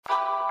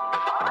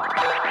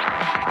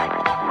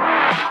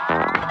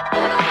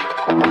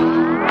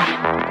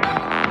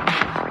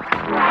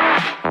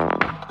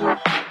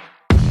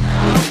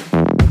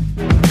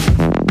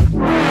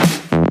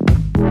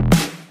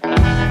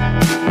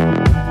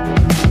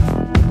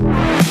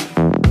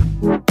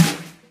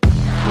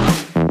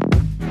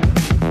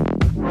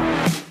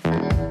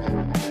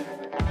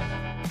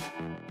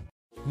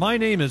My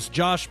name is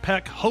Josh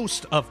Peck,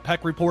 host of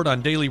Peck Report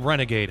on Daily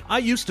Renegade. I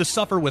used to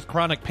suffer with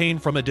chronic pain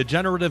from a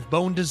degenerative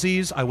bone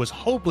disease. I was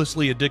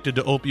hopelessly addicted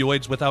to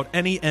opioids without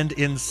any end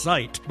in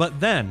sight. But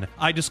then,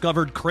 I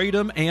discovered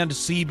Kratom and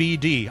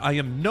CBD. I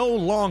am no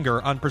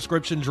longer on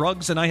prescription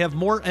drugs, and I have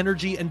more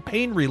energy and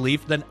pain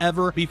relief than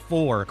ever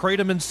before.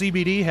 Kratom and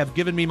CBD have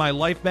given me my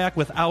life back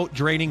without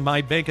draining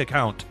my bank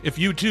account. If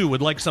you too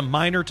would like some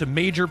minor to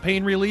major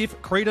pain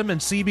relief, Kratom and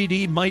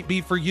CBD might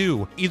be for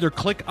you. Either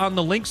click on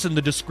the links in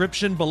the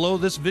description below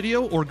this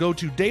video or go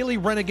to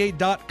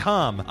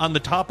dailyrenegade.com on the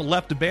top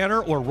left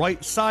banner or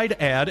right side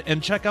ad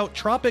and check out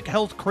Tropic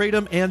Health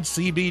Kratom and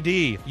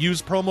CBD.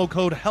 Use promo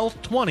code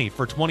HEALTH20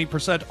 for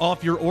 20%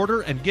 off your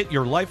order and get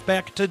your life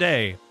back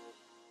today.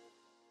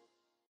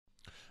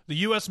 The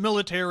U.S.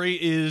 military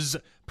is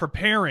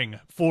preparing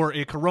for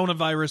a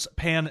coronavirus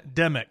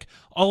pandemic.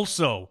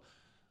 Also,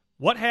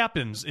 what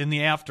happens in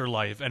the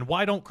afterlife and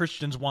why don't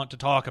Christians want to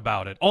talk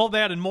about it? All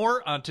that and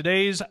more on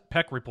today's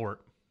Peck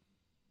Report.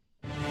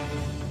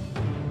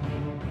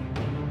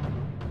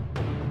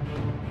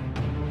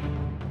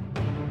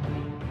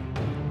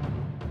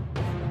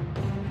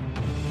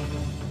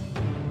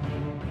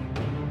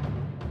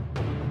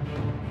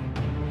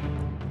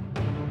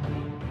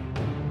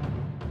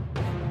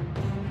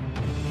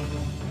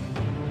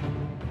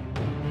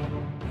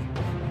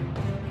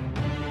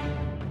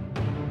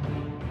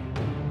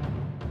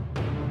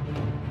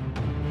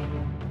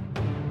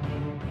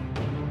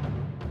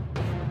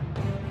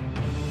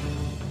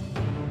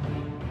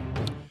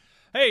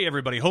 Hey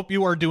everybody, hope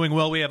you are doing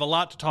well. We have a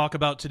lot to talk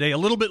about today. A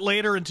little bit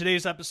later in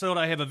today's episode,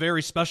 I have a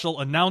very special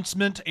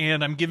announcement,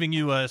 and I'm giving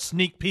you a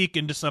sneak peek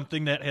into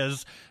something that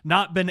has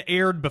not been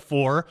aired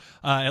before,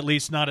 at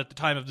least not at the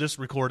time of this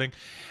recording.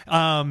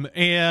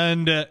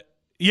 I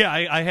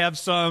have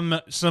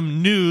some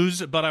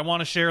news, but I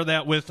want to share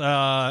that with,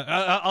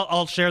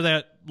 I'll share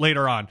that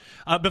later on.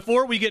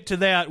 Before we get to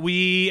that,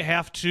 we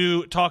have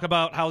to talk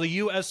about how the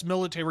U.S.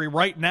 military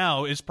right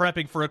now is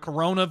prepping for a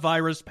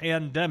coronavirus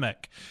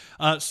pandemic.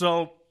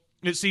 So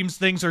it seems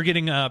things are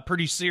getting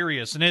pretty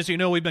serious. And as you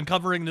know, we've been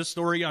covering this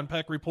story on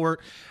Peck Report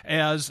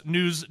as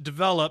news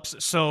develops.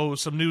 So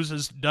some news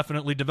has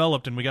definitely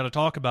developed, and we got to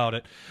talk about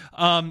it.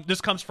 This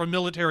comes from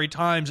Military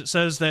Times. It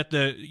says that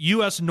the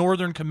U.S.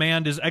 Northern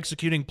Command is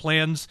executing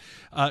plans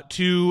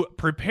to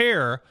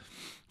prepare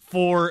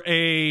for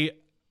a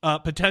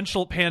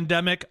potential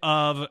pandemic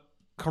of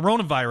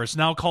coronavirus,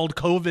 now called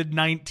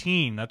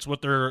COVID-19. That's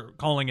what they're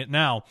calling it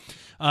now.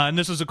 And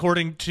this is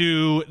according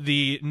to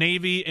the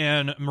Navy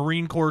and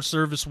Marine Corps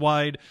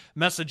service-wide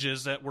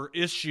messages that were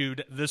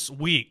issued this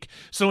week.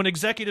 So an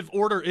executive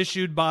order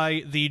issued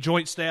by the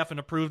Joint Staff and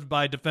approved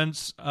by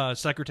Defense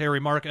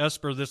Secretary Mark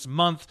Esper this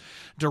month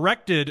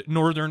directed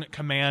Northern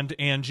Command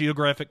and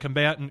Geographic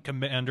Combatant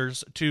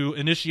commanders to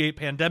initiate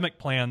pandemic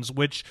plans,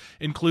 which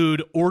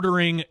include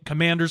ordering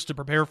commanders to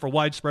prepare for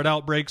widespread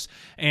outbreaks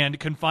and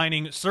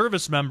confining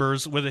service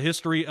members with a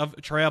history of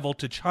travel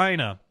to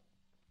China.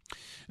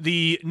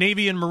 The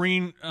Navy and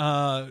Marine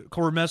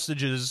Corps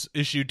messages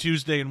issued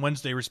Tuesday and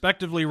Wednesday,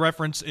 respectively,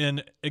 reference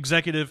an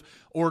executive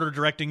order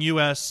directing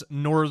U.S.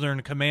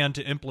 Northern Command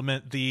to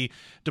implement the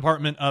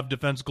Department of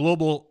Defense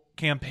Global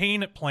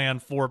Campaign Plan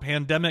for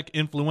Pandemic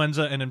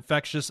Influenza and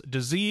Infectious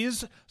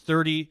Disease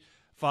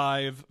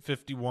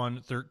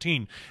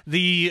 355113.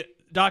 The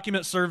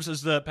document serves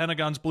as the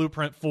Pentagon's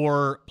blueprint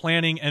for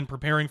planning and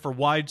preparing for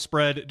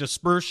widespread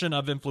dispersion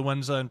of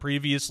influenza and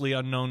previously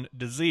unknown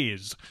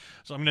disease.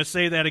 So I'm going to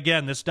say that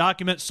again. This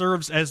document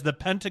serves as the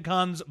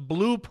Pentagon's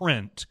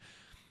blueprint.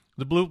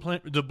 The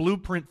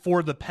blueprint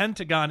for the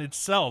Pentagon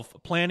itself,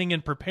 planning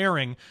and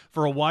preparing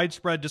for a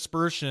widespread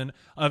dispersion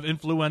of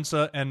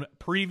influenza and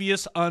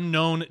previous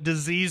unknown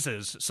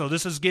diseases. So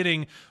this is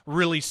getting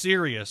really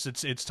serious.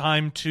 It's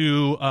time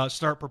to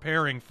start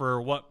preparing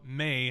for what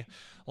may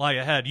lie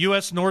ahead.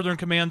 U.S. Northern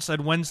Command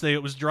said Wednesday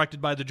it was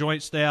directed by the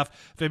Joint Staff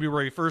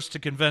February 1st to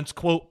convince,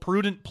 quote,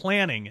 prudent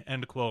planning,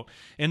 end quote,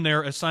 in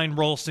their assigned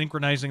role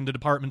synchronizing the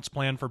department's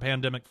plan for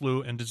pandemic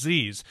flu and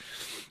disease.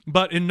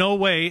 But in no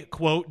way,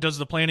 quote, does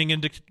the planning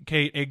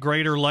indicate a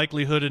greater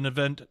likelihood in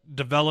event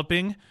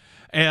developing.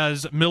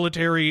 As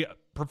military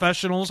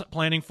professionals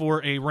planning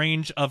for a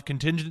range of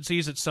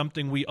contingencies, it's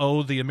something we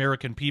owe the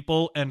American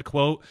people, end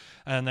quote.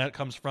 And that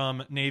comes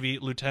from Navy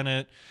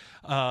Lieutenant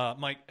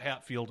Mike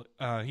Hatfield.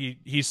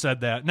 He said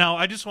that. Now,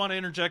 I just want to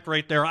interject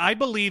right there. I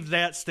believe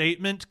that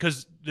statement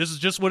because this is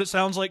just what it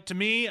sounds like to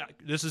me.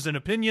 This is an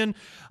opinion.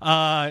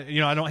 I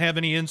don't have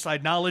any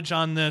inside knowledge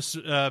on this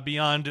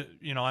beyond,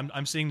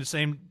 I'm seeing the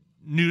same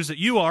news that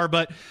you are,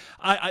 but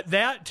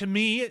that to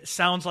me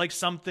sounds like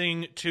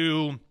something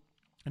to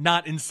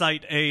not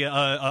incite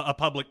a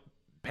public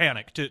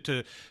panic,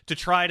 to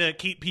try to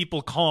keep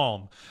people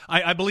calm.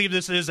 I believe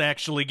this is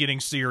actually getting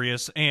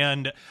serious,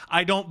 and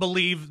I don't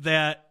believe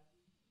that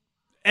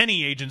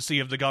any agency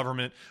of the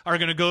government are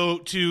going to go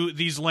to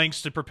these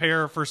lengths to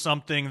prepare for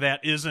something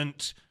that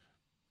isn't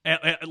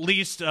at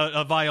least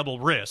a viable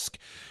risk.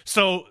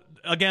 So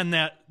again,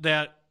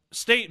 that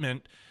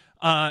statement,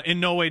 in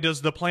no way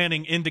does the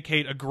planning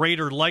indicate a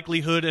greater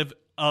likelihood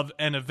of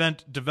an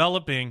event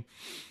developing.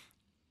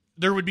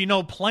 There would be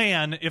no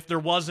plan if there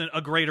wasn't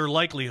a greater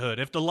likelihood.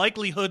 If the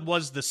likelihood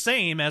was the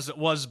same as it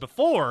was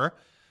before,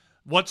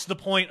 what's the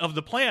point of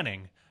the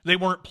planning? They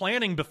weren't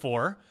planning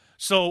before,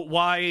 so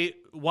why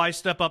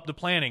step up the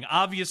planning?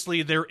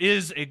 Obviously, there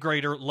is a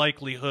greater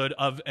likelihood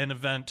of an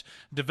event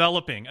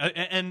developing,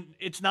 and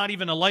it's not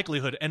even a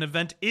likelihood. An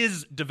event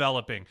is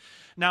developing.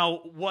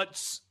 Now,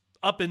 what's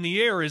up in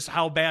the air is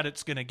how bad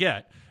it's going to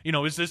get.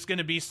 Is this going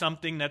to be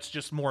something that's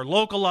just more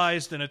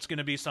localized, and it's going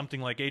to be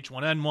something like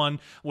H1N1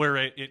 where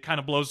it kind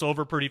of blows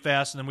over pretty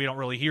fast and then we don't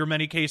really hear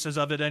many cases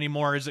of it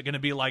anymore? Is it going to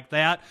be like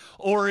that?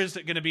 Or is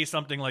it going to be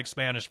something like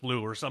Spanish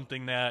flu or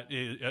something that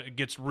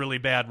gets really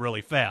bad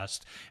really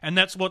fast? And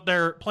that's what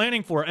they're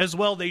planning for as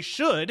well. They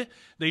should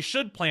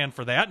plan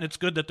for that, and it's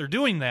good that they're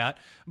doing that.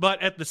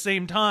 But at the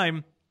same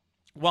time,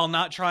 while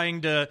not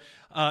trying to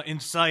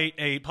incite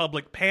a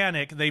public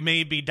panic, they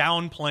may be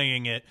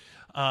downplaying it,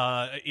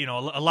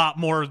 a lot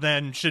more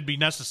than should be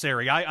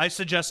necessary. I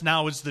suggest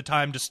now is the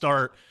time to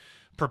start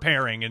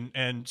preparing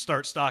and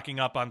start stocking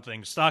up on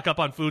things. Stock up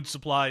on food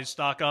supplies,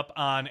 stock up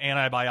on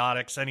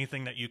antibiotics,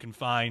 anything that you can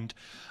find.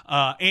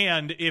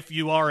 And if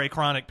you are a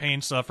chronic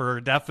pain sufferer,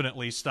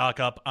 definitely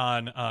stock up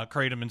on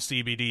kratom and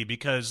CBD,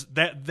 because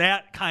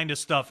that kind of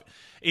stuff,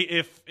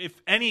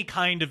 if any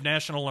kind of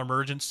national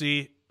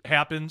emergency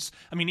happens,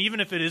 even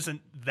if it isn't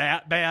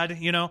that bad,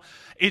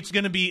 it's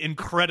going to be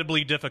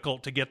incredibly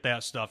difficult to get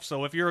that stuff.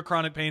 So if you're a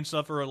chronic pain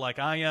sufferer like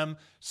I am,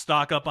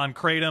 stock up on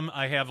kratom.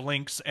 I have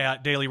links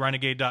at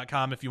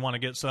dailyrenegade.com if you want to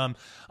get some.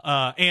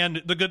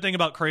 And the good thing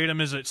about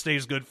kratom is it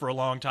stays good for a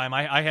long time.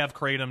 I have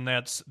kratom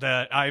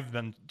that I've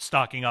been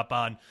stocking up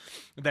on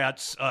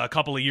that's a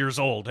couple of years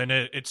old, and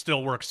it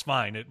still works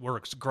fine. It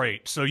works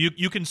great. So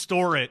you can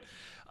store it.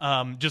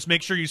 Just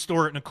make sure you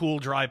store it in a cool,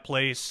 dry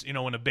place, in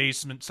a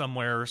basement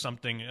somewhere or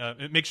something.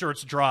 Make sure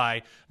it's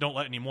dry. Don't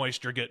let any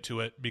moisture get to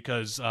it,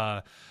 because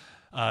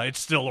it's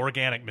still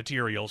organic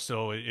material,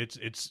 so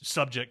it's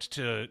subject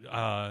to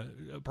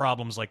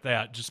problems like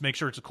that. Just make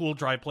sure it's a cool,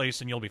 dry place,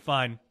 and you'll be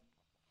fine.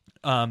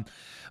 So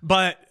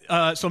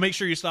make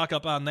sure you stock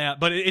up on that.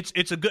 But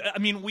it's a good,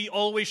 we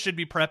always should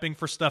be prepping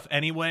for stuff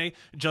anyway,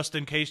 just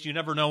in case. You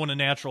never know when a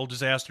natural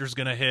disaster is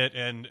going to hit,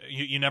 and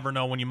you never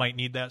know when you might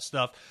need that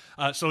stuff.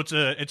 So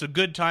it's a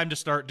good time to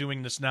start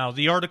doing this now.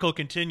 The article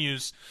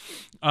continues,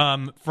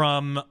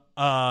 from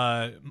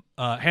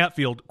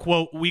Hatfield,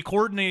 quote, "We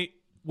coordinate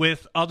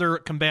with other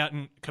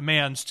combatant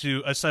commands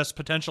to assess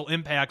potential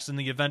impacts in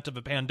the event of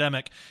a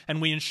pandemic,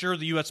 and we ensure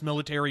the U.S.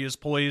 military is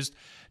poised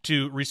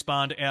to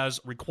respond as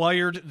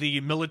required. The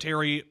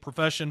military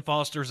profession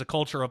fosters a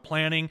culture of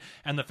planning,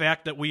 and the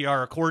fact that we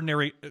are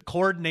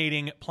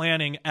coordinating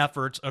planning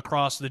efforts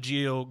across the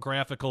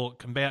geographical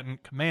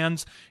combatant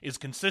commands is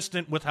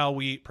consistent with how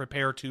we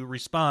prepare to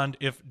respond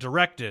if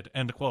directed,"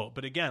 end quote.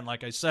 But again,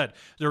 like I said,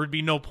 there would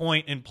be no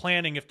point in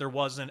planning if there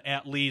wasn't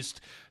at least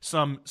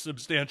some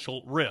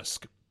substantial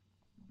risk.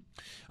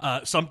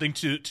 Something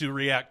to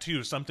react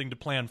to, something to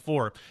plan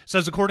for. It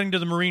says, according to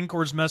the Marine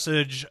Corps'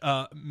 message,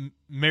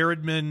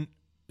 Meridman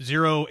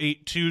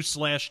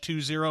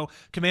 082/20,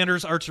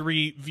 commanders are to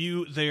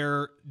review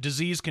their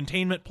disease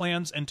containment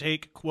plans and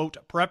take, quote,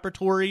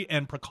 preparatory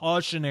and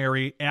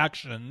precautionary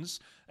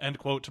actions, end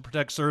quote, to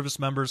protect service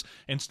members,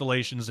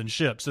 installations, and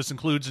ships. This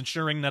includes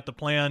ensuring that the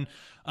plans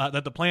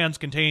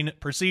contain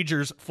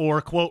procedures for,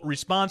 quote,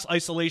 response,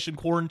 isolation,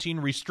 quarantine,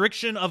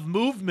 restriction of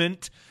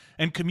movement,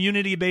 and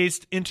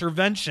community-based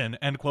intervention,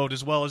 end quote,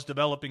 as well as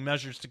developing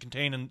measures to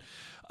contain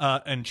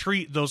and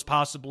treat those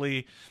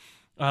possibly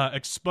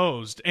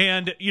exposed.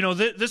 And,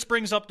 this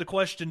brings up the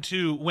question,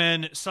 too,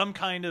 when some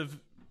kind of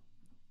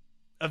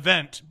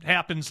event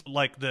happens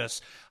like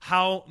this,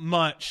 how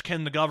much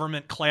can the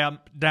government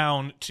clamp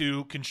down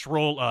to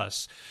control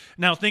us?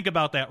 Now, think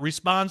about that.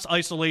 Response,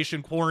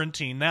 isolation,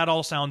 quarantine, that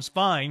all sounds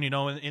fine.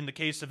 In the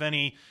case of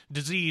any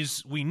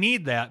disease, we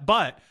need that.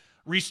 But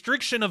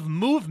restriction of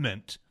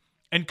movement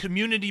and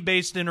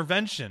community-based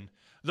intervention,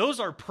 those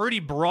are pretty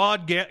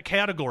broad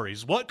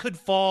categories. What could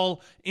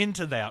fall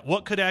into that?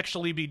 What could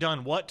actually be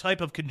done? What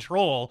type of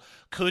control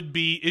could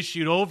be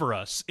issued over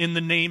us in the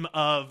name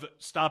of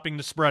stopping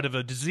the spread of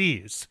a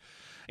disease?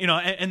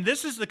 And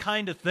this is the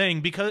kind of thing,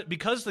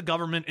 because the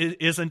government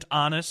isn't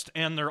honest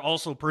and they're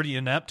also pretty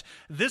inept,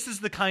 this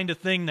is the kind of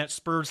thing that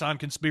spurs on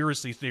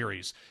conspiracy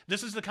theories.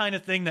 This is the kind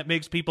of thing that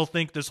makes people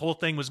think this whole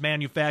thing was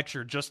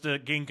manufactured just to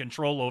gain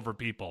control over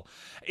people.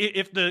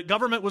 If the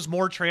government was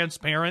more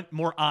transparent,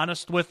 more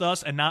honest with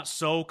us, and not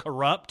so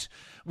corrupt,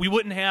 we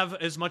wouldn't have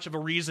as much of a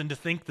reason to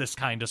think this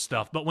kind of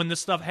stuff. But when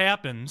this stuff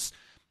happens,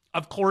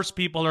 of course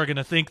people are going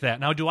to think that.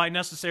 Now, do I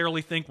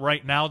necessarily think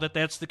right now that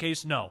that's the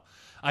case? No.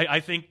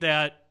 I think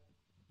that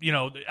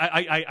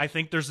I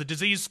think there's a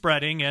disease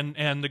spreading,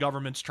 and the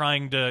government's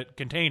trying to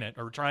contain it,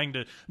 or trying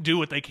to do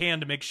what they can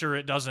to make sure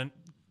it doesn't,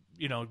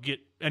 get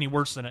any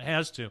worse than it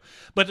has to.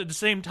 But at the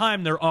same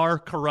time, there are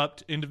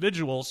corrupt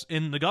individuals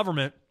in the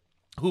government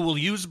who will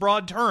use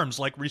broad terms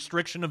like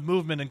restriction of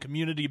movement and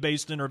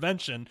community-based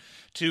intervention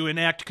to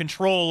enact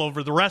control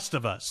over the rest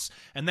of us.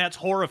 And that's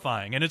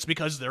horrifying, and it's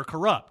because they're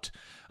corrupt.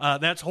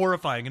 That's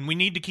horrifying, and we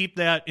need to keep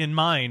that in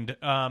mind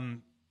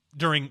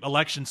during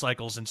election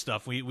cycles and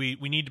stuff. We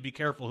need to be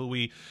careful who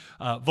we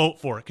vote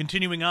for.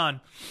 Continuing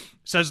on,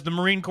 says the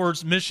Marine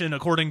Corps' mission,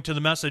 according to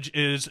the message,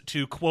 is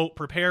to, quote,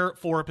 prepare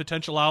for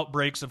potential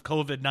outbreaks of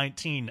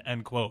COVID-19,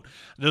 end quote.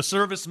 The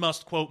service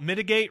must, quote,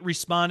 mitigate,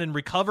 respond, and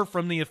recover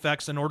from the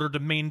effects in order to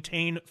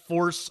maintain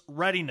force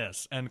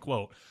readiness, end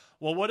quote.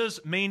 Well, what does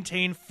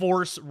maintain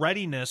force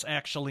readiness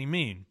actually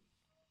mean?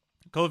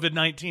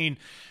 COVID-19,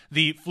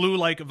 the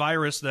flu-like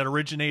virus that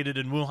originated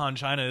in Wuhan,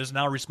 China, is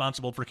now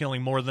responsible for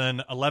killing more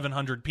than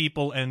 1,100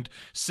 people and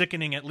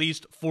sickening at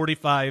least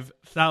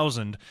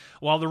 45,000.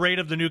 While the rate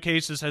of the new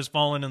cases has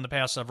fallen in the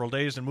past several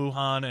days in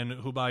Wuhan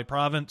and Hubei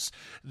province,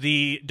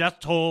 the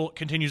death toll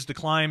continues to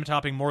climb,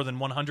 topping more than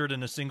 100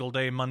 in a single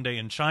day Monday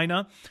in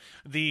China.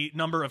 The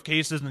number of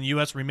cases in the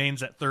U.S.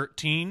 remains at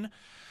 13.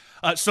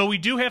 So we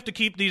do have to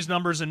keep these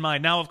numbers in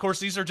mind. Now, of course,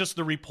 these are just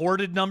the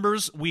reported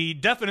numbers. We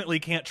definitely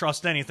can't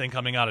trust anything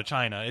coming out of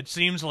China. It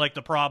seems like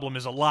the problem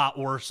is a lot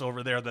worse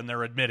over there than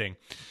they're admitting.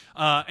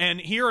 And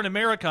here in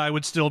America, I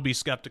would still be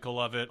skeptical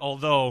of it,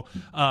 although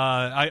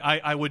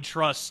I would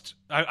trust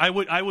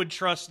I would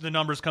trust the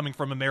numbers coming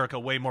from America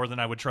way more than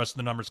I would trust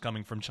the numbers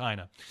coming from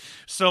China.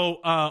 So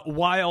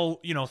while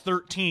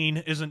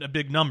 13 isn't a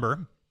big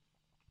number,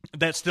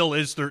 that still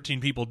is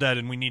 13 people dead,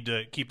 and we need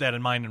to keep that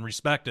in mind and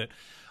respect it.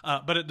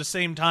 But at the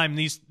same time,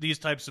 these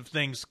types of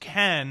things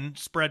can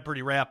spread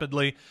pretty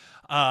rapidly.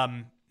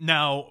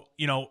 Now,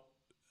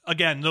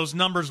 again, those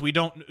numbers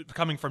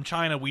coming from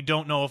China, we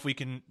don't know if we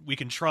can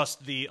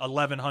trust the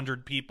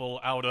 1,100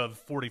 people out of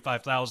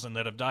 45,000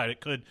 that have died.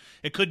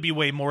 It could be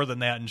way more than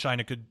that, and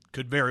China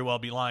could very well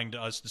be lying to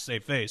us to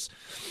save face.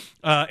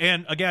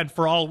 And again,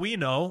 for all we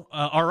know,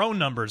 our own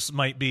numbers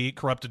might be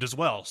corrupted as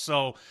well.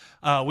 So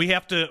we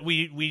have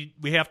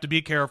to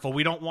be careful.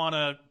 We don't want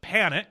to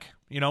panic.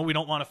 We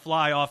don't want to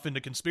fly off into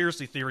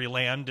conspiracy theory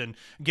land and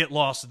get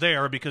lost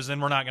there, because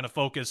then we're not going to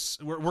focus.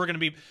 We're going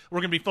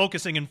to be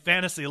focusing in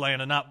fantasy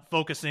land and not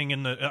focusing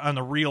on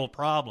the real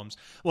problems.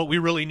 What we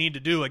really need to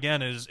do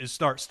again is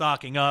start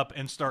stocking up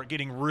and start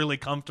getting really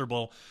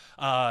comfortable.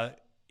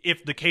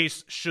 If the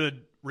case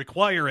should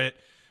require it,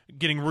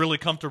 getting really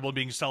comfortable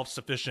being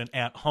self-sufficient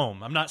at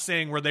home. I'm not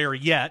saying we're there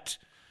yet.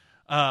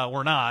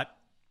 We're not.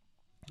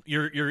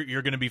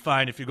 You're going to be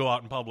fine if you go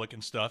out in public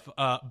and stuff.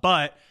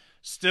 But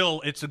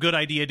still, it's a good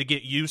idea to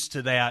get used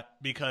to that,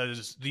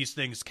 because these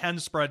things can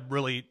spread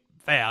really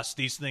fast.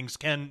 These things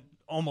can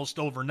almost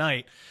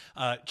overnight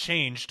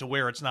change to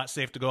where it's not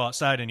safe to go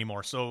outside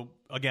anymore. So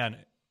again,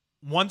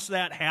 once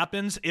that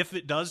happens, if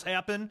it does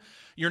happen,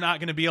 you're not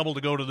going to be able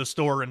to go to the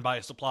store and buy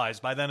supplies.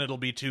 By then, it'll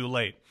be too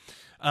late.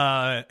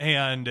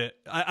 And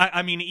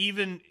I mean,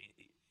 even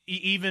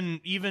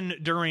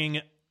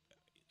during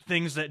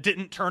things that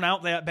didn't turn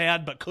out that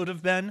bad but could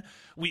have been,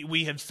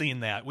 we have seen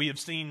that. We have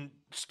seen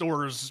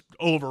stores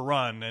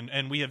overrun,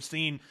 and we have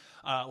seen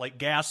like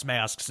gas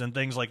masks and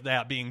things like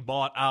that being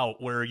bought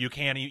out where you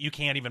can't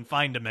even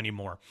find them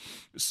anymore.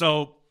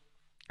 So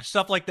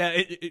stuff like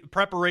that,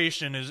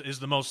 preparation is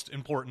the most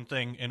important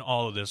thing in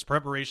all of this.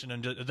 Preparation,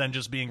 and then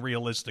just being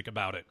realistic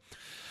about it.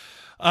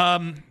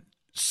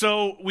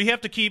 So we have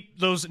to keep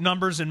those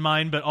numbers in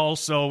mind, but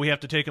also we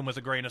have to take them with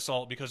a grain of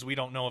salt, because we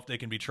don't know if they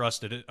can be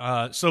trusted.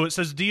 So it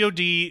says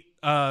DOD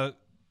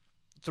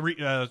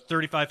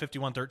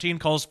 355113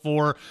 calls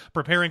for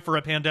preparing for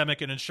a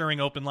pandemic and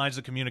ensuring open lines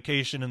of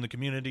communication in the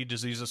community,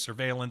 diseases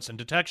surveillance and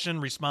detection,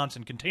 response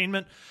and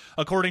containment.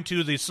 According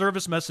to the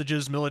service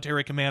messages,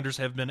 military commanders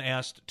have been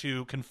asked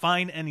to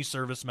confine any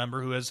service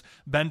member who has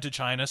been to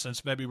China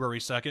since February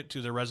 2nd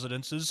to their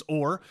residences,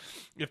 or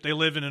if they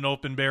live in an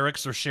open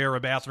barracks or share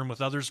a bathroom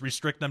with others,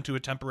 restrict them to a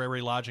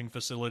temporary lodging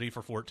facility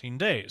for 14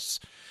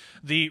 days.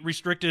 The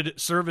restricted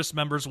service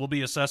members will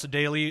be assessed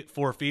daily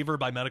for fever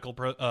by medical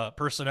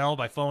personnel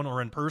by phone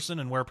or in person,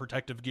 and wear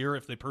protective gear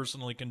if they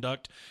personally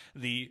conduct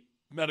the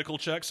medical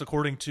checks,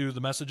 according to the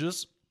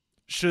messages.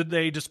 Should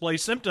they display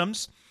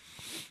symptoms,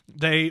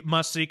 they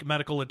must seek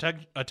medical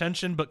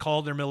attention, but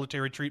call their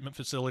military treatment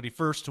facility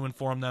first to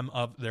inform them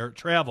of their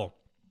travel.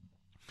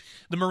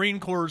 The Marine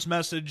Corps'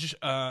 message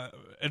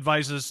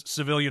advises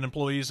civilian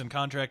employees and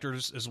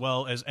contractors, as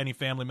well as any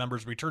family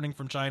members returning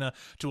from China,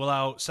 to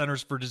allow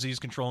Centers for Disease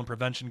Control and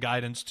Prevention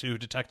guidance to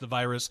detect the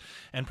virus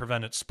and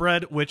prevent its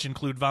spread, which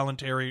include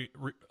voluntarily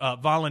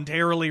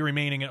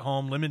remaining at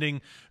home,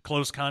 limiting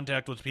close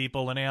contact with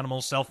people and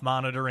animals,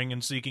 self-monitoring,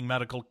 and seeking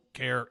medical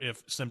care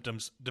if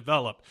symptoms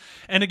develop.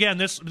 And again,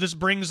 this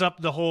brings up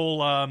the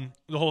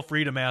whole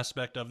freedom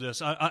aspect of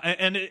this,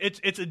 and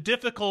it's a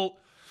difficult.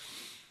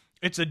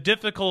 It's a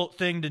difficult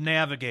thing to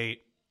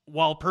navigate.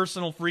 While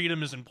personal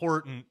freedom is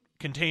important,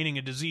 containing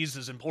a disease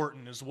is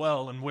important as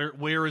well, and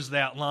where is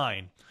that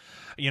line?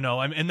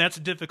 And that's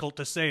difficult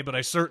to say, but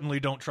I certainly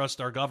don't trust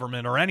our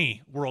government or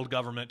any world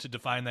government to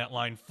define that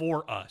line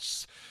for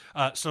us.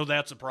 So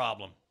that's a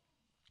problem.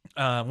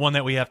 One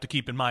that we have to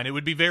keep in mind. It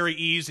would be very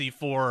easy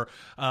for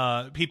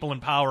people in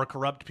power,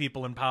 corrupt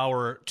people in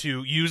power,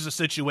 to use a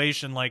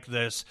situation like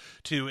this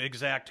to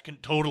exact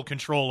total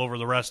control over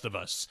the rest of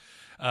us.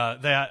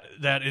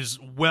 That is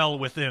well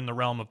within the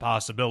realm of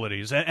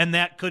possibilities. And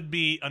that could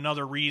be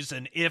another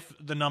reason, if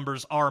the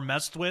numbers are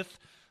messed with.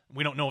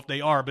 We don't know if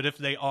they are, but if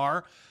they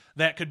are,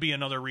 that could be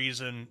another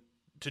reason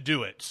to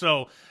do it.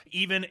 So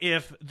even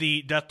if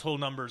the death toll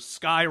numbers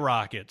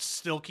skyrocket,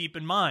 still keep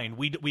in mind,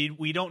 we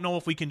don't know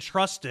if we can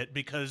trust it,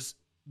 because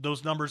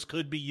those numbers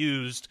could be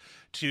used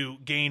to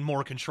gain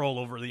more control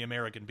over the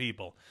American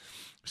people.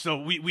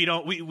 So we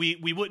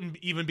wouldn't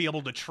even be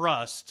able to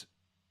trust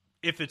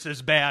if it's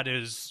as bad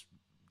as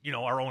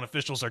our own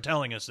officials are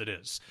telling us it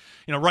is.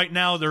 Right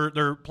now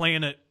they're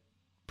playing it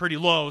pretty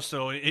low,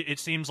 so it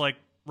seems like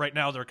right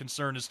now their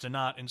concern is to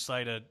not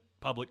incite a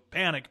public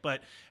panic, but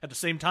at the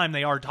same time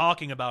they are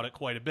talking about it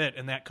quite a bit,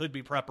 and that could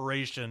be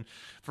preparation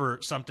for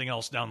something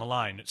else down the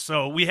line.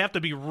 So we have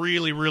to be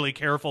really, really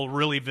careful,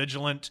 really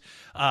vigilant.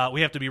 We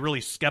have to be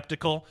really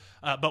skeptical,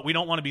 but we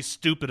don't want to be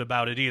stupid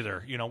about it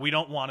either. We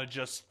don't want to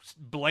just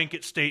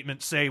blanket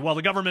statement say, well,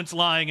 the government's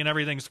lying and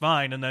everything's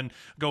fine, and then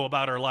go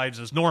about our lives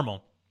as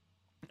normal,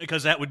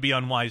 because that would be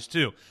unwise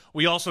too.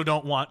 We also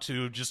don't want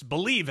to just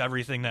believe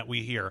everything that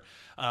we hear,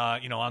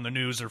 on the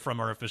news or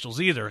from our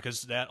officials either,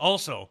 because that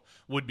also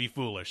would be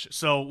foolish.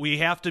 So we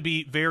have to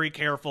be very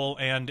careful,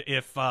 and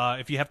if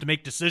you have to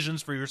make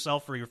decisions for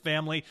yourself, for your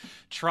family,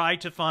 try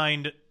to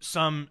find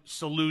some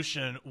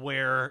solution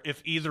where,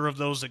 if either of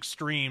those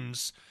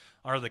extremes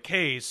are the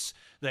case,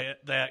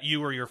 that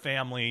you or your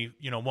family,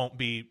 won't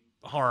be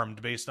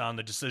harmed based on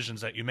the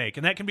decisions that you make.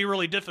 And that can be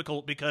really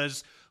difficult,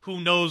 because who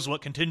knows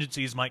what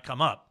contingencies might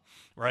come up,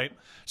 right?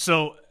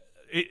 So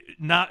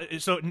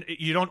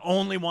you don't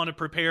only want to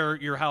prepare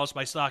your house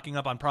by stocking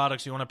up on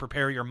products. You want to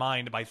prepare your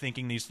mind by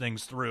thinking these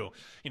things through.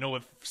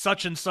 If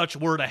such and such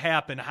were to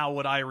happen, how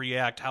would I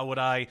react? How would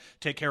I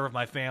take care of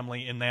my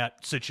family in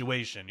that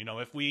situation?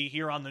 If we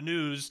hear on the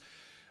news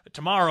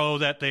tomorrow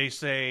that they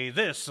say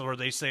this or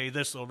they say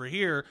this over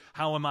here,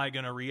 how am I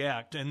going to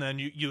react? And then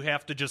you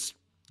have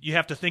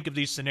to think of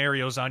these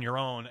scenarios on your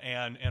own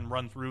and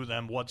run through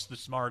them. What's the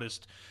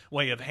smartest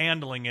way of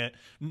handling it,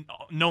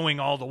 knowing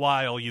all the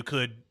while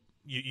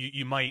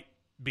you might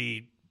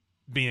be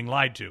being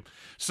lied to.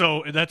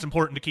 So that's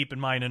important to keep in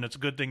mind, and it's a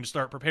good thing to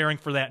start preparing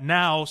for that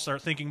now.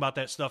 Start thinking about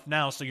that stuff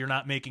now, so you're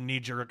not making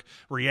knee-jerk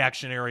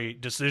reactionary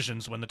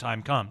decisions when the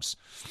time comes.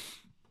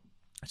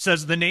 It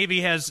says the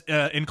Navy has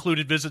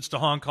included visits to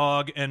Hong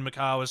Kong and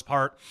Macau as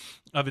part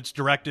of its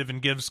directive,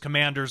 and gives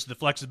commanders the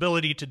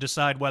flexibility to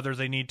decide whether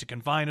they need to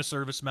confine a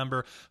service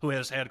member who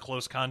has had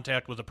close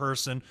contact with a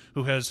person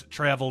who has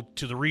traveled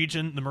to the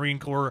region. The Marine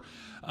Corps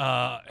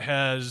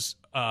has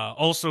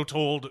also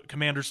told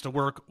commanders to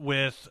work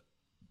with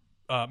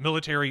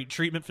military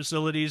treatment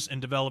facilities in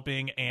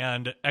developing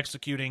and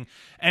executing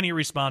any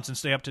response, and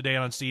stay up to date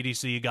on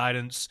CDC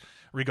guidance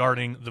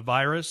regarding the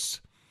virus.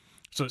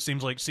 So it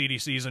seems like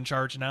CDC is in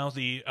charge now.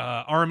 The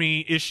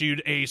Army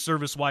issued a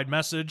service-wide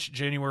message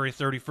January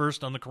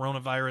 31st on the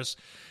coronavirus,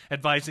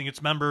 advising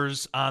its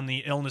members on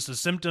the illness's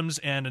symptoms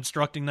and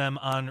instructing them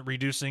on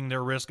reducing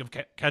their risk of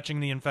catching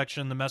the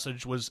infection. The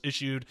message was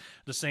issued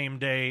the same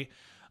day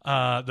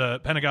the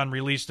Pentagon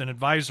released an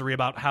advisory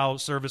about how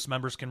service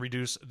members can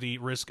reduce the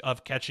risk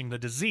of catching the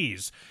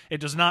disease. It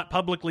does not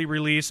publicly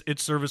release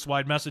its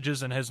service-wide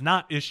messages and has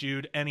not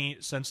issued any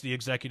since the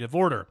executive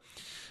order.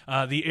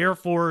 The Air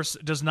Force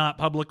does not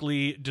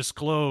publicly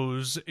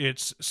disclose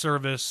its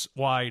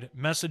service-wide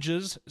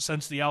messages.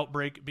 Since the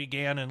outbreak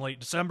began in late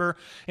December,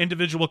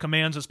 individual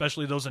commands,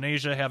 especially those in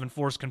Asia, have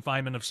enforced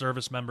confinement of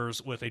service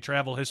members with a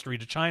travel history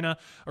to China.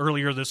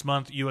 Earlier this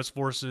month, U.S.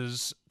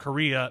 Forces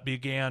Korea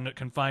began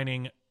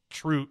confining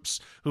troops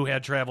who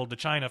had traveled to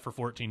China for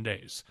 14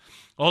 days.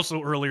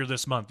 Also earlier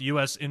this month,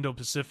 U.S.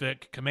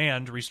 Indo-Pacific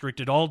Command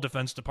restricted all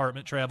Defense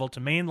Department travel to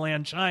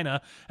mainland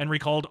China and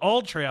recalled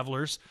all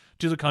travelers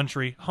to the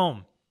country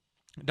home.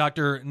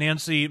 Dr.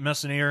 Nancy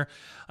Messonnier,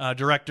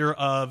 director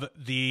of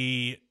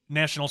the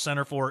National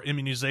Center for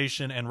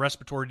Immunization and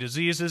Respiratory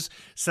Diseases,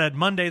 said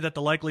Monday that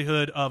the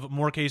likelihood of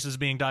more cases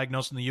being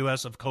diagnosed in the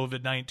U.S. of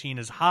COVID-19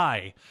 is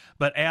high,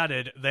 but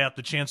added that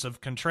the chance of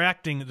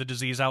contracting the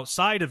disease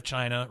outside of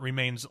China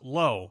remains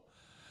low.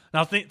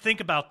 Now think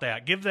about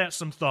that. Give that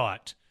some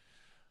thought.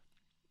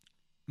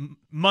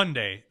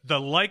 Monday,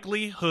 the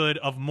likelihood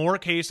of more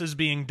cases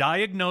being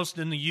diagnosed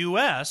in the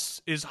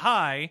U.S. is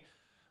high,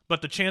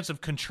 but the chance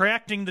of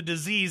contracting the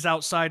disease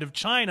outside of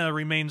China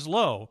remains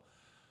low.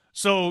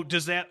 So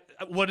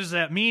what does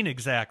that mean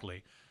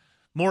exactly?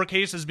 More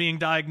cases being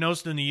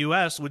diagnosed in the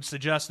U.S. would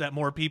suggest that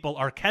more people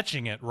are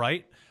catching it,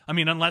 right? I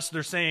mean, unless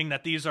they're saying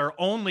that these are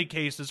only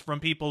cases from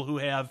people who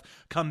have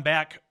come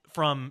back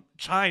from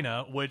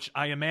China, which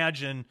I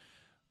imagine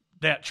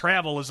that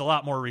travel is a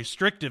lot more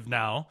restrictive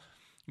now.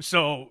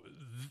 So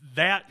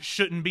that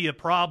shouldn't be a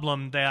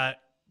problem that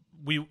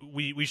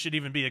we should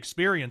even be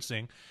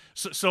experiencing.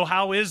 So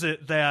how is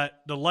it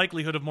that the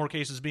likelihood of more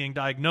cases being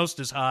diagnosed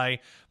is high,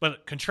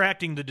 but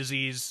contracting the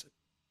disease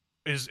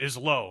is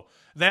low?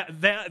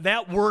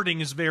 That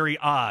wording is very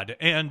odd,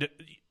 and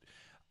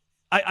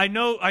I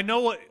know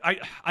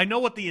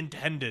what the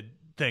intended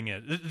thing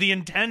is. The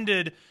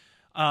intended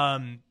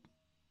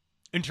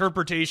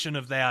interpretation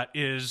of that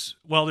is,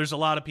 well, there's a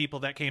lot of people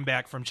that came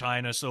back from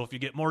China, so if you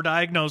get more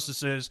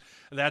diagnoses,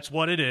 that's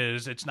what it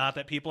is. It's not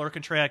that people are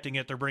contracting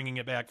it, they're bringing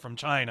it back from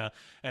China,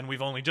 and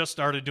we've only just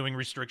started doing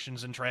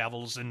restrictions and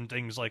travels and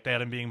things like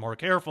that and being more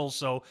careful,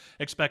 so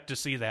expect to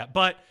see that.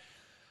 But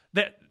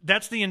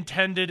that's the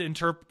intended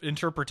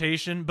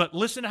interpretation, but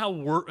listen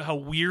how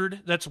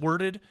weird that's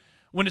worded.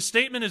 When a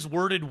statement is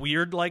worded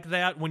weird like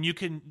that, when you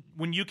can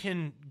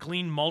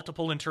glean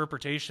multiple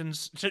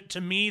interpretations,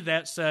 to me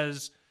that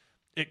says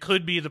it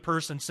could be the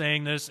person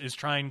saying this is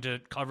trying to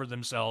cover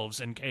themselves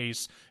in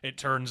case it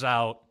turns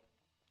out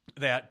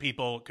that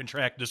people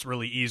contract this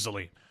really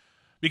easily.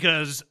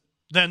 Because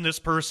then this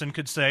person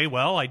could say,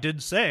 well, I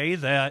did say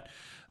that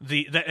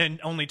and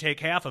only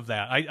take half of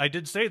that. I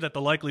did say that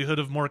the likelihood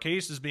of more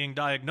cases being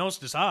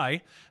diagnosed is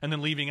high, and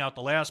then leaving out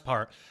the last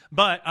part.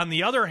 But on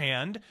the other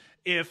hand,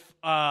 if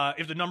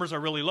the numbers are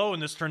really low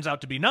and this turns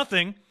out to be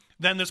nothing,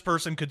 then this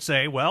person could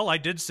say, well, I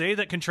did say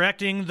that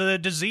contracting the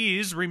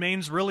disease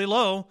remains really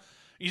low.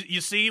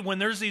 You see, when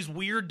there's these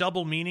weird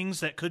double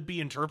meanings that could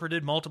be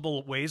interpreted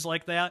multiple ways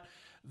like that,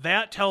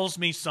 that tells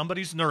me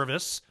somebody's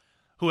nervous.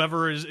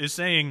 Whoever is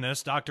saying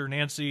this, Dr.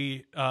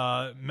 Nancy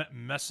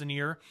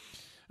Messonnier,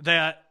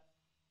 that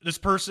this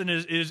person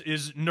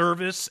is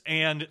nervous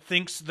and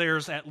thinks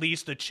there's at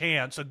least a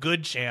chance, a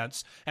good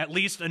chance, at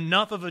least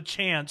enough of a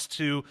chance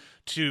to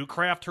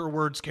craft her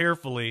words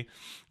carefully,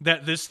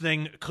 that this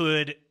thing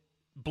could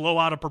blow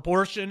out of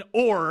proportion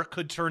or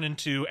could turn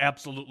into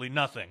absolutely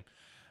nothing.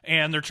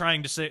 And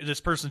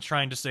this person's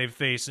trying to save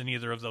face in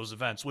either of those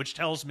events, which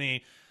tells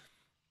me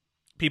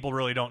people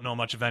really don't know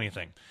much of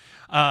anything.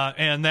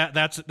 And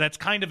that's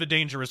kind of a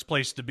dangerous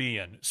place to be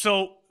in.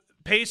 So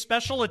pay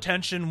special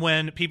attention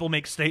when people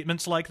make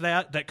statements like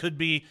that could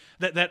be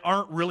that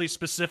aren't really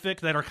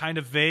specific, that are kind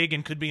of vague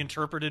and could be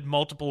interpreted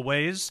multiple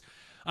ways.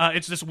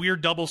 It's this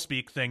weird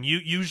doublespeak thing.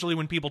 Usually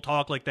when people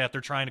talk like that, they're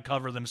trying to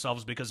cover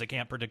themselves because they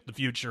can't predict the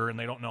future and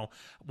they don't know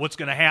what's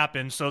going to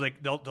happen. So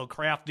they'll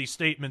craft these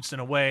statements in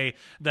a way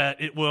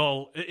that it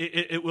will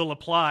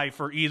apply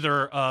for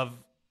either of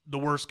the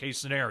worst case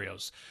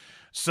scenarios.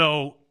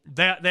 So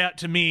that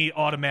to me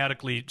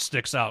automatically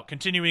sticks out.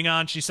 Continuing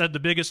on, she said the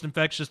biggest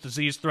infectious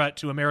disease threat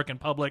to American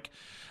public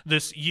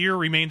this year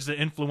remains the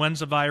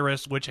influenza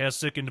virus, which has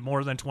sickened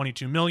more than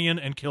 22 million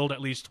and killed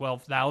at least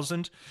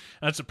 12,000.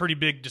 That's a pretty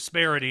big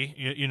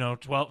disparity,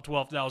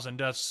 12,000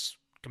 deaths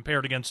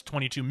compared against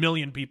 22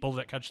 million people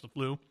that catch the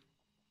flu.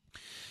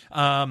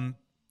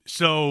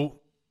 So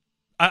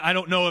I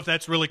don't know if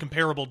that's really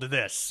comparable to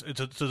this,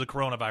 to the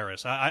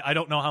coronavirus. I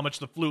don't know how much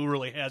the flu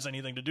really has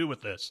anything to do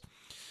with this.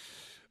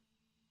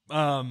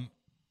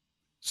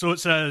 So it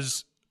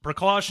says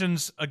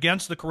precautions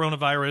against the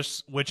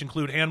coronavirus, which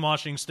include hand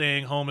washing,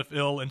 staying home if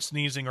ill, and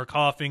sneezing or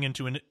coughing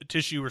into a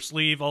tissue or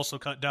sleeve. Also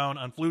cut down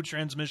on flu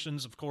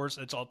transmissions. Of course,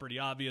 it's all pretty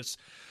obvious.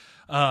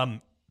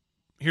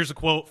 Here's a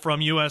quote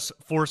from U.S.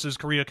 Forces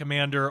Korea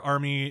Commander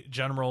Army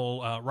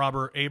General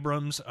Robert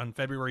Abrams on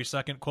February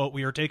 2nd, quote,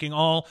 "We are taking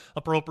all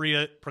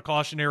appropriate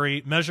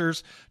precautionary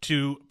measures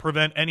to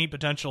prevent any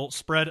potential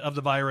spread of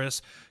the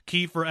virus.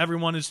 Key for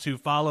everyone is to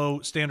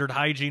follow standard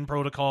hygiene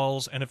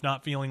protocols, and if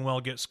not feeling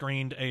well, get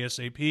screened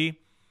ASAP."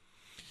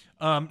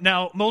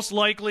 Now, most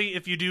likely,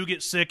 if you do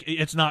get sick,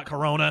 it's not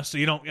corona, so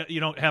you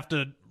don't have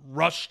to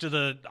rush to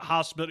the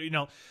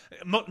hospital,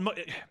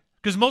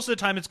 because most of the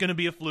time it's going to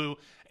be a flu.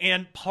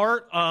 And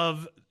part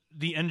of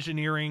the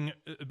engineering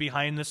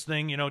behind this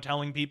thing,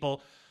 telling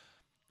people,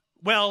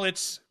 well,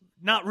 it's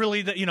not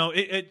really that,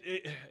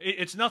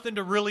 it's nothing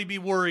to really be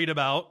worried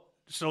about.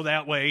 So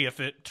that way, if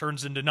it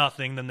turns into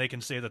nothing, then they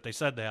can say that they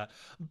said that.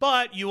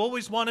 But you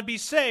always want to be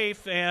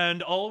safe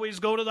and always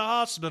go to the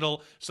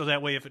hospital. So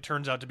that way, if it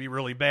turns out to be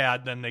really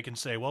bad, then they can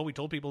say, well, we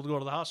told people to go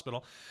to the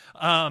hospital.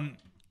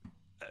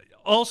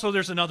 Also,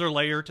 there's another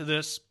layer to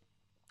this.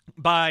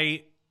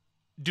 By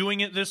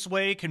doing it this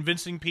way,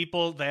 convincing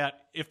people that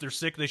if they're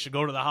sick, they should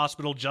go to the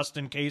hospital just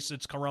in case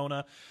it's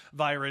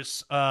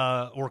coronavirus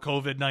or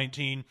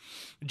COVID-19,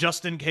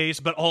 just in case,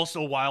 but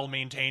also while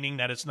maintaining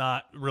that it's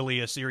not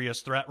really a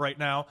serious threat right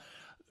now.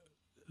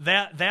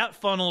 That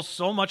funnels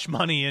so much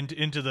money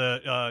into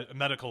the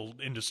medical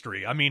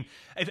industry. I mean,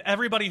 if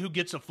everybody who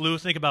gets a flu,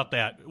 think about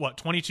that.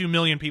 22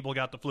 million people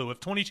got the flu.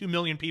 If 22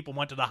 million people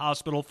went to the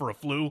hospital for a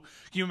flu,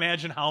 can you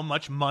imagine how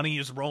much money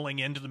is rolling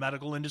into the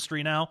medical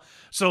industry now?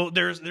 So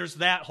there's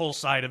that whole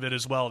side of it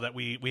as well that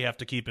we have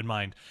to keep in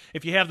mind.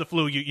 If you have the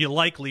flu, you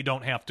likely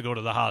don't have to go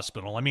to the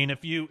hospital. I mean,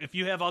 if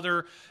you have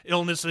other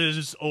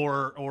illnesses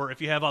or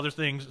if you have other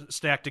things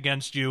stacked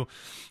against you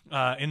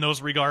in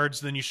those regards,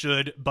 then you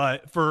should.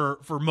 But for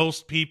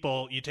most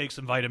people, you take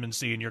some vitamin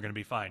C and you're going to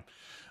be fine.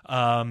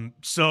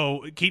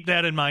 So keep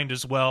that in mind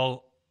as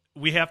well.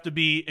 we have to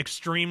be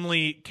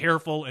extremely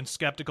careful and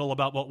skeptical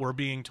about what we're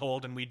being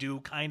told, and we do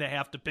kind of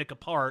have to pick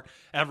apart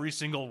every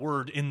single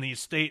word in these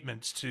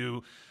statements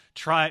to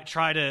try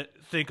to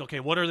think, okay,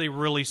 what are they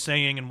really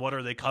saying and what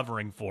are they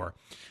covering for?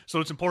 So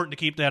it's important to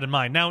keep that in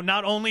mind. Now,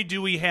 not only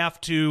do we have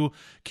to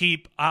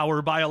keep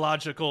our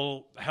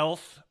biological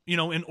health,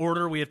 in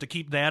order, we have to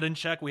keep that in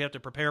check. We have to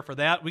prepare for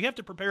that. We have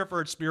to prepare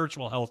for its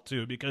spiritual health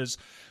too, because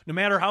no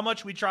matter how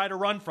much we try to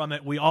run from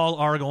it, we all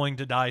are going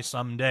to die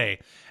someday.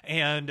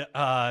 And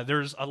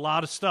there's a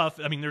lot of stuff.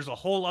 I mean, there's a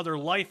whole other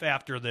life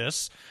after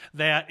this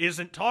that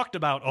isn't talked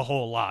about a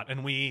whole lot,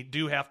 and we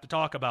do have to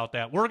talk about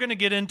that. We're going to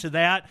get into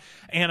that,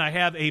 and I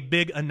have a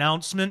big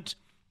announcement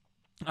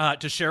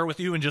to share with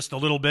you in just a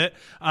little bit.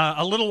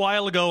 A little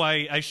while ago,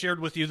 I shared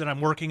with you that I'm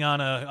working on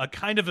a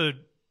kind of a,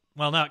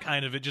 well, not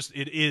kind of, it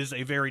is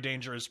a very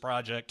dangerous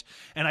project,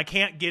 and I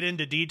can't get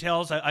into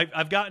details.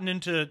 I've gotten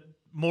into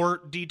more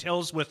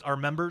details with our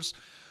members,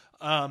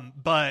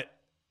 but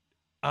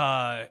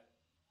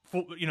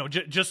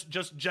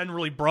just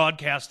generally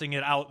broadcasting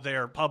it out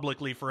there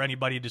publicly for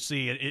anybody to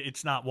see,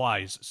 it's not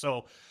wise.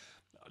 So,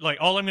 like,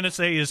 all I'm going to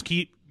say is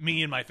keep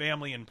me and my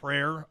family in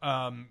prayer,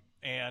 and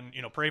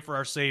pray for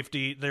our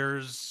safety.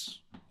 There's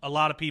a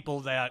lot of people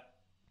that.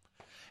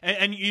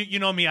 And you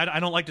know me, I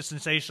don't like to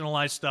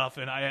sensationalize stuff,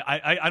 and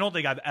I don't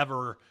think I've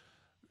ever,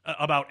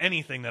 about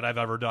anything that I've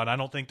ever done, I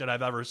don't think that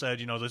I've ever said,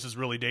 this is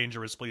really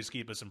dangerous, please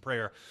keep us in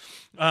prayer.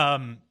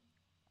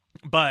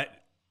 But,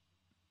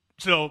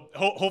 so,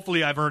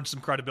 hopefully I've earned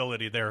some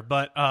credibility there,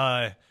 but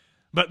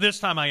this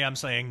time I am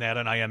saying that,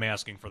 and I am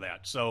asking for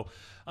that. So,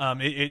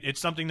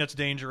 it's something that's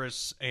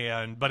dangerous,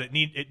 but it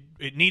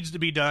needs to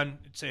be done.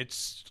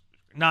 It's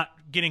not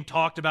getting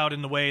talked about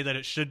in the way that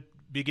it should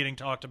be getting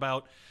talked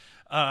about.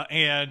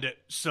 And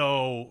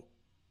so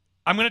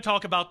I'm going to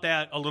talk about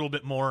that a little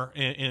bit more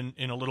in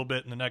a little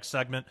bit in the next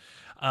segment,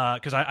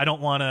 because I don't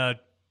want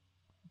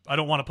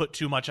to put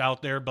too much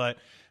out there, but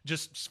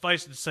just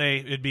suffice to say,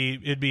 it'd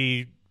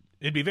be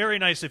very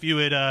nice if you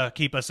would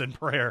keep us in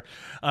prayer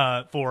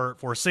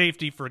for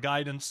safety, for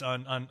guidance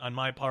on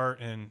my part,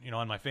 and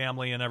on my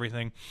family and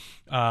everything.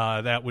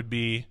 That would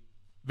be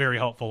very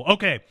helpful.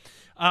 Okay.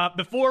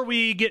 Before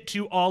we get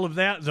to all of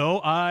that,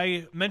 though,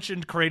 I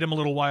mentioned Kratom a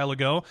little while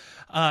ago.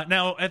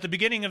 Now, at the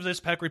beginning of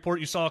this Peck report,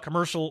 you saw a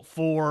commercial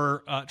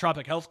for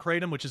Tropic Health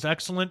Kratom, which is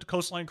excellent.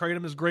 Coastline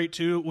Kratom is great,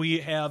 too.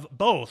 We have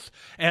both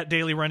at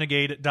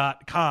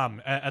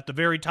dailyrenegade.com. At the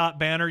very top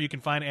banner, you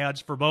can find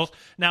ads for both.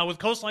 Now, with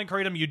Coastline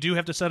Kratom, you do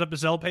have to set up a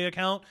Zelle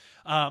account.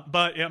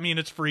 But, I mean,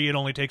 it's free. It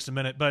only takes a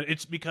minute. But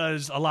it's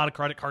because a lot of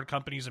credit card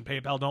companies and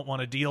PayPal don't want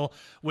to deal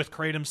with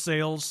Kratom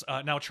sales.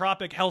 Now,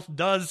 Tropic Health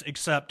does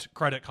accept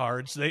credit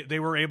cards. They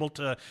were able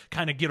to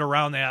kind of get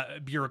around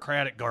that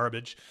bureaucratic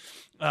garbage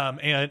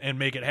and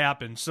make it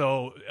happen.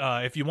 So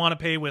if you want to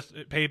pay with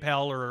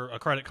PayPal or a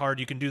credit card,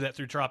 you can do that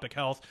through Tropic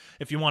Health.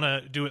 If you want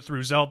to do it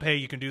through Zelle Pay,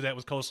 you can do that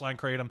with Coastline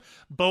Kratom.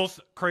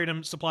 Both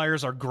Kratom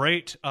suppliers are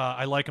great.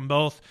 I like them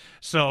both.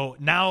 So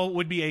now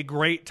would be a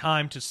great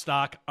time to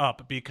stock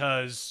up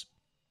because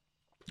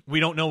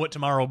we don't know what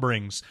tomorrow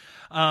brings.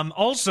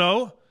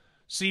 Also,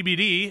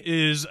 CBD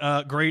is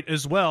great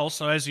as well.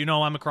 So as you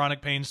know, I'm a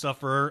chronic pain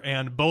sufferer,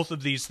 and both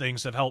of these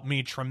things have helped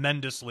me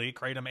tremendously,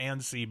 Kratom and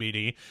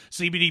CBD.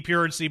 CBD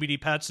Pure and CBD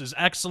Pets is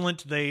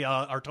excellent. They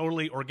are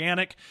totally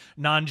organic,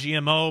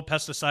 non-GMO,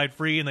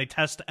 pesticide-free, and they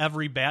test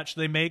every batch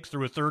they make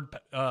through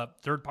a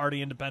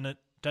third-party independent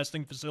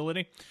testing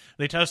facility.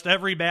 They test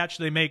every batch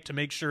they make to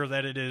make sure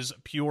that it is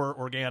pure,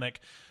 organic,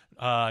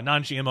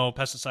 non-GMO,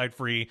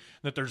 pesticide-free,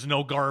 that there's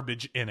no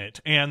garbage in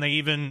it. And they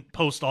even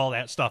post all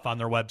that stuff on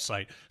their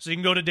website. So you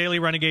can go to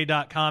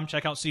dailyrenegade.com,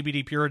 check out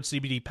CBD Pure and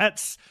CBD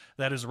Pets.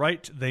 That is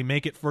right. They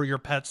make it for your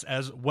pets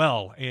as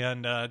well.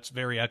 And it's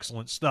very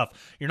excellent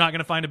stuff. You're not going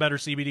to find a better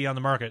CBD on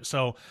the market.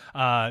 So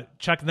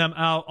check them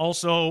out.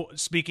 Also,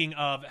 speaking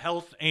of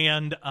health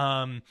and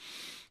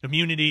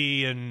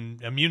immunity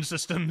and immune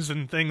systems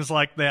and things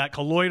like that,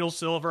 colloidal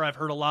silver, I've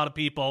heard a lot of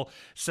people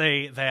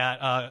say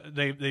that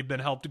they've been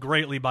helped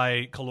greatly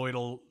by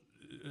colloidal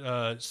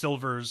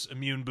silver's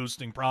immune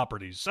boosting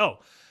properties. So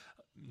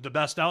the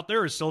best out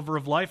there is Silver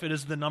of Life. It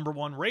is the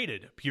 #1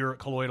 rated pure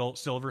colloidal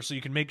silver, so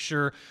you can make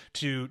sure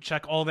to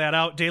check all that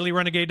out,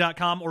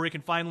 dailyrenegade.com, or you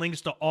can find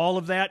links to all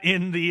of that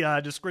in the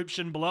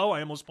description below. I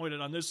almost pointed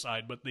on this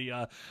side, but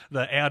the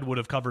ad would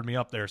have covered me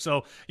up there.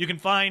 So you can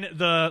find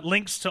the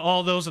links to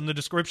all those in the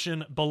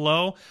description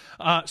below.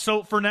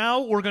 So for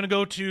now, we're going to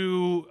go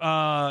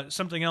to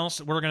something else.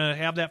 We're going to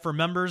have that for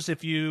members.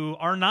 If you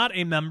are not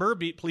a member,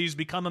 please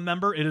become a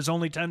member. It is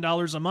only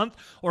 $10 a month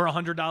or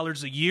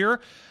 $100 a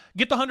year.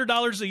 Get the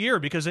 $100 a year,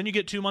 because then you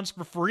get 2 months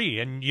for free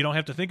and you don't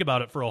have to think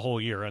about it for a whole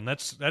year. And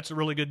that's a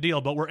really good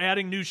deal. But we're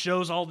adding new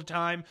shows all the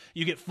time.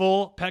 You get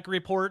full Peck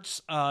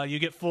reports. You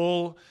get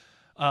full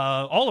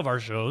all of our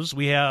shows.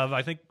 We have,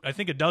 I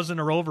think a dozen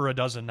or over a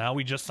dozen now.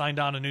 We just signed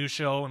on a new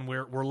show, and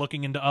we're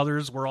looking into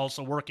others. We're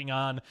also working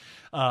on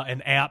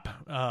an app.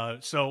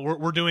 So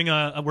we're doing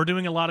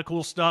a lot of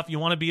cool stuff. You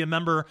want to be a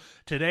member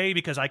today,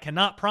 because I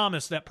cannot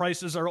promise that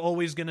prices are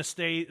always going to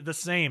stay the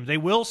same. They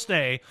will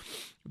stay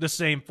the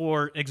same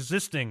for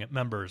existing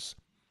members.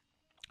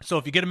 So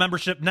if you get a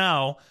membership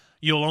now,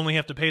 you'll only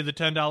have to pay the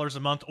 $10 a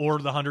month or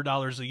the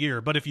 $100 a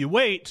year. But if you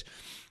wait,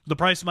 the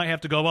price might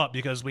have to go up,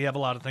 because we have a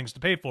lot of things to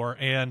pay for,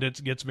 and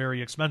it gets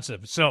very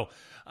expensive. So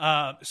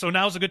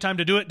now's a good time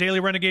to do it.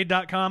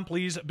 DailyRenegade.com.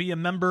 Please be a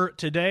member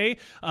today.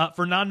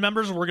 For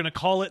non-members, we're going to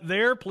call it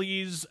there.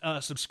 Please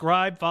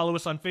subscribe, follow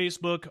us on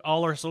Facebook,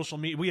 all our social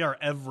media. We are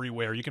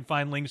everywhere. You can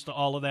find links to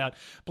all of that.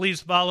 Please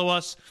follow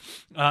us.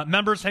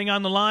 Members, hang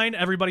on the line.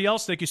 Everybody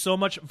else, thank you so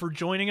much for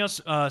joining us.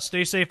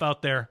 Stay safe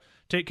out there.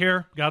 Take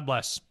care. God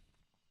bless.